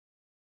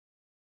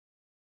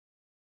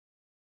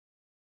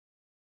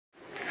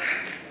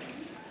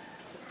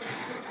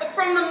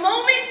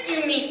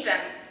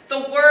the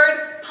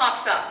word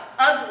pops up,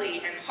 ugly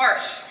and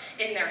harsh,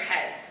 in their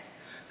heads.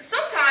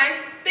 Sometimes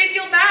they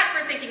feel bad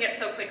for thinking it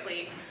so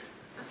quickly.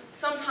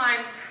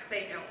 Sometimes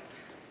they don't.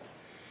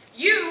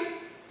 You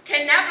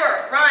can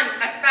never run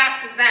as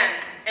fast as them,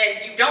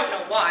 and you don't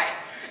know why.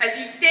 As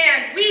you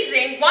stand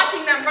wheezing,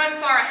 watching them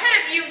run far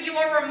ahead of you, you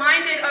are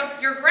reminded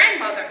of your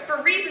grandmother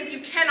for reasons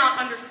you cannot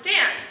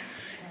understand.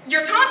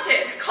 You're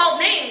taunted, called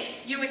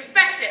names, you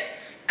expect it.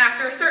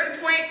 After a certain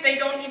point, they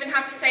don't even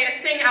have to say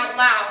a thing out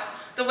loud.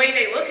 The way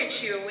they look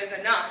at you is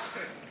enough.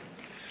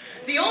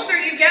 The older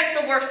you get,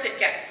 the worse it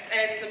gets,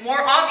 and the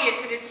more obvious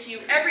it is to you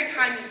every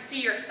time you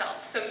see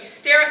yourself. So you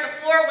stare at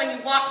the floor when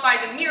you walk by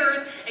the mirrors,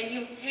 and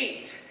you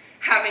hate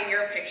having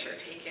your picture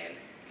taken.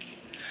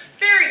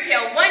 Fairy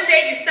tale, one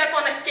day you step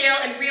on a scale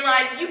and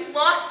realize you've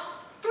lost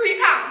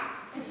 3 pounds.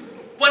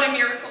 What a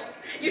miracle.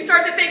 You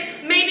start to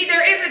think, maybe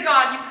there is a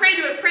God. You pray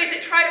to it, praise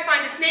it, try to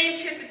find its name,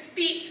 kiss its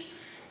feet.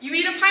 You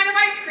eat a pint of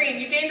ice cream,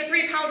 you gain the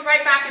 3 pounds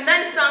right back, and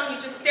then some. You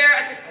just stare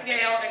at the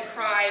scale and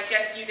cry,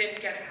 guess you didn't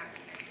get a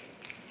happy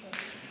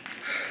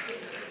ending.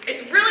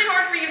 It's really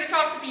hard for you to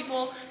talk to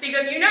people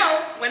because you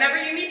know, whenever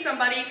you meet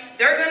somebody,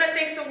 they're going to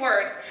think the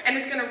word, and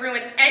it's going to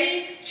ruin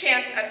any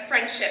chance at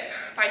friendship.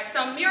 By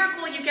some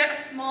miracle, you get a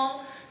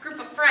small group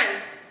of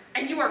friends,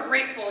 and you are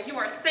grateful, you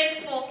are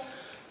thankful,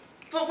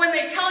 but when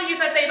they tell you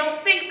that they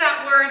don't think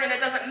that word and it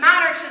doesn't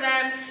matter to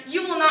them,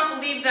 you will not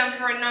believe them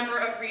for a number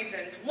of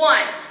reasons.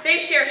 1, they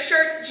share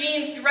shirts,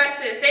 jeans,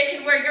 dresses. They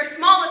can wear your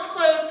smallest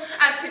clothes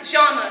as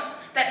pajamas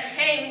that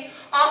hang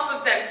off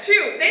of them.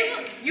 2,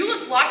 you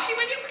look blotchy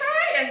when you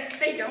cry, and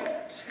they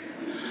don't.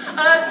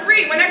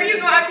 3, whenever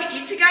you go out to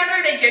eat together,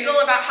 they giggle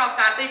about how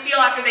fat they feel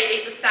after they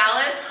ate the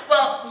salad.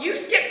 Well, you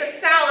skip the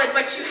salad,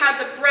 but you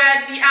had the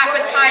bread, the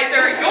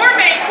appetizer, your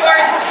main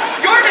course,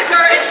 your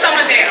dessert, and some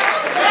of theirs.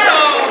 So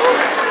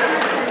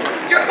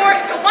you're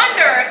forced to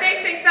wonder, if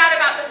they think that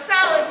about the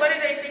salad, what do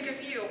they think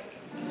of you?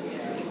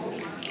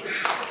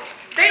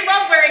 They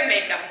love wearing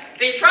makeup.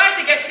 They tried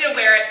to get you to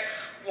wear it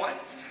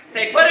once.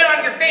 They put it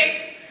on your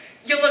face.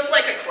 You looked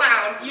like a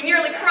clown. You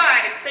nearly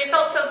cried. They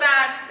felt so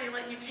bad, they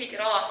let you take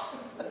it off.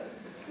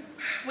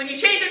 When you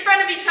change in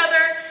front of each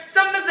other,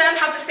 some of them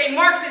have the same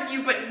marks as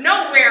you, but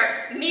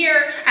nowhere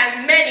near as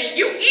many.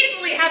 You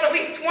easily have at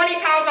least 20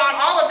 pounds on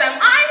all of them.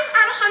 I'm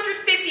at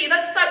 150.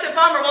 That's such a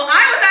bummer. Well,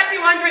 I was at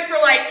 200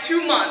 for like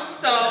 2 months,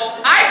 so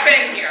I've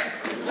been here.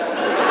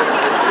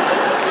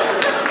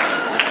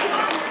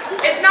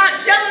 It's not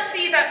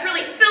jealousy that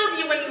really fills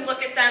you when you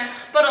look at them,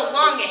 but a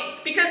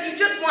longing, because you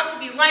just want to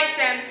be like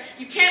them.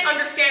 You can't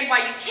understand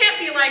why you can't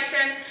be like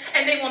them,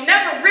 and they will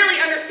never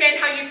really understand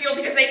how you feel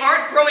because they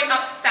aren't growing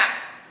up fast